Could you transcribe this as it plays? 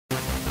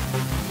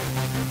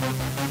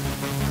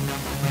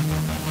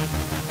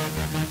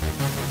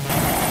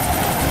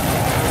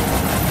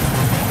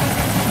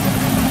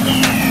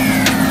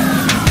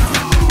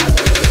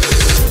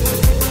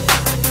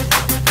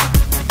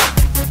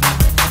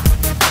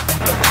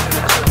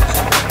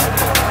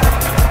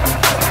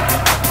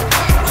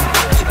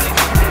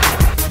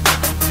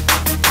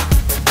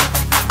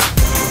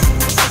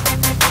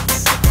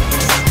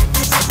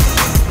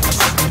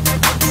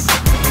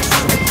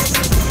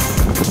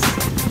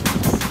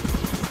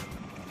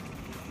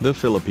The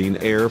Philippine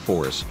Air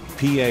Force,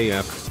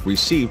 PAF,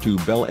 received two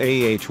Bell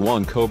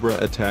AH-1 Cobra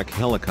attack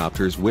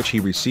helicopters which he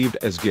received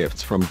as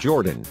gifts from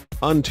Jordan,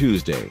 on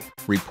Tuesday,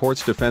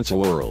 reports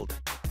Defenseworld.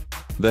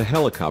 The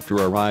helicopter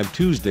arrived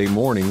Tuesday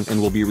morning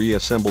and will be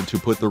reassembled to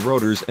put the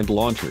rotors and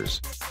launchers.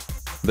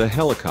 The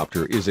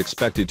helicopter is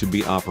expected to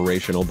be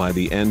operational by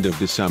the end of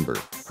December,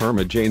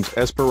 Hermogenes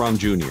Esperon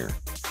Jr.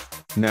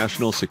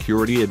 National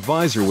Security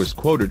Advisor was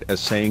quoted as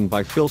saying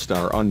by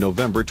Philstar on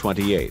November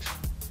 28.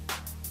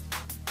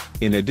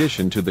 In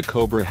addition to the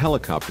Cobra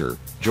helicopter,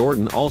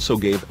 Jordan also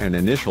gave an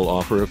initial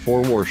offer of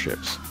 4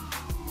 warships.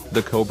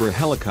 The Cobra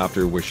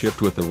helicopter was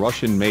shipped with the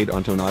Russian-made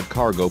Antonov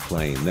cargo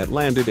plane that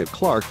landed at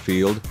Clark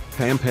Field,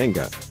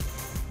 Pampanga.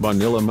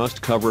 Manila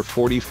must cover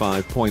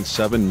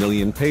 45.7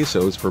 million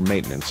pesos for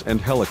maintenance and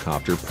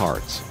helicopter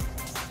parts.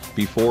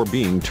 Before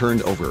being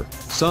turned over,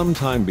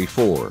 sometime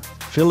before,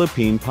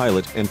 Philippine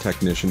pilot and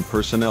technician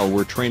personnel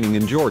were training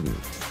in Jordan.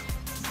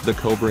 The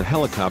Cobra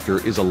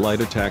helicopter is a light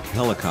attack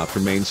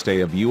helicopter mainstay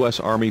of U.S.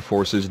 Army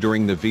forces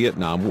during the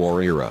Vietnam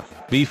War era,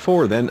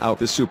 before then out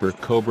the Super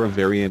Cobra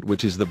variant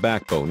which is the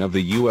backbone of the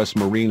U.S.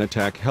 Marine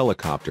attack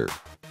helicopter.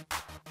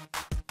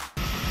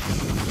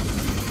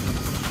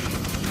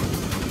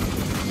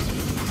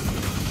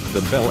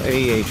 The Bell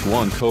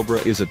AH-1 Cobra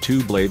is a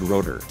 2-blade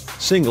rotor,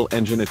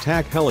 single-engine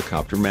attack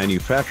helicopter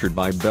manufactured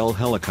by Bell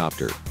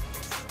Helicopter.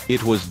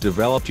 It was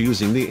developed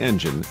using the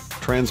engine,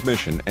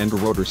 transmission and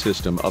rotor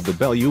system of the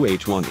Bell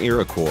AH-1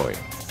 Iroquois.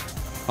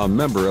 A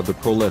member of the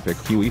prolific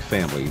Huey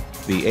family,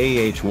 the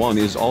AH-1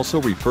 is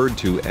also referred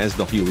to as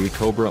the Huey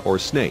Cobra or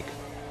Snake.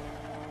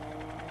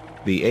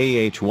 The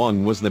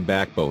AH-1 was the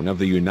backbone of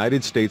the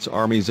United States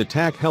Army's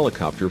attack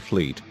helicopter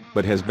fleet,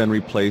 but has been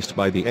replaced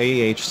by the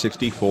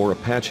AH-64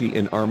 Apache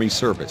in Army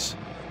service.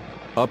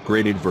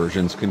 Upgraded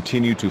versions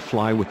continue to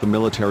fly with the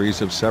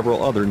militaries of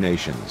several other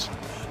nations.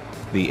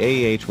 The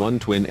AH-1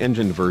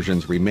 twin-engine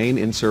versions remain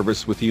in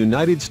service with the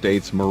United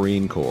States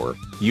Marine Corps,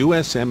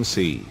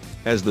 USMC,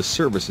 as the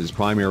service's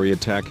primary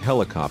attack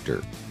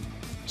helicopter.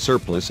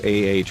 Surplus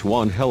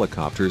AH-1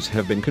 helicopters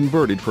have been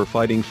converted for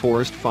fighting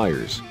forest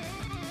fires.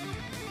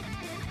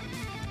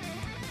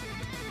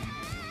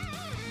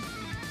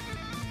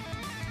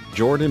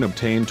 Jordan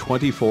obtained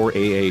 24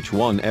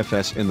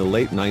 AH-1Fs in the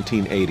late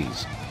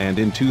 1980s, and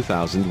in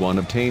 2001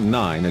 obtained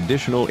 9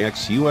 additional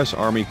ex-US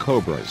Army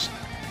Cobras.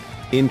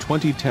 In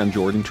 2010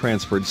 Jordan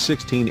transferred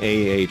 16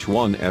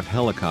 AH-1F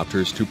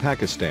helicopters to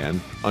Pakistan,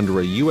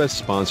 under a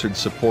US-sponsored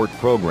support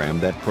program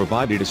that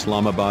provided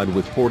Islamabad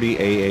with 40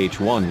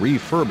 AH-1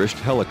 refurbished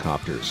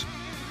helicopters.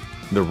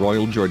 The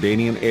Royal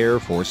Jordanian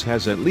Air Force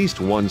has at least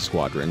 1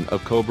 squadron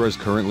of Cobras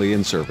currently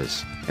in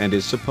service, and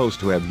is supposed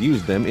to have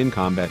used them in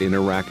combat in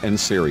Iraq and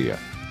Syria.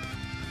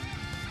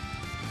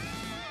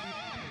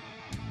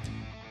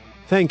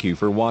 Thank you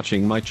for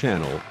watching my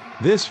channel.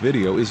 This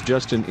video is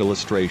just an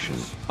illustration.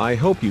 I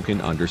hope you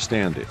can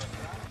understand it.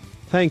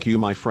 Thank you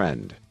my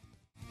friend.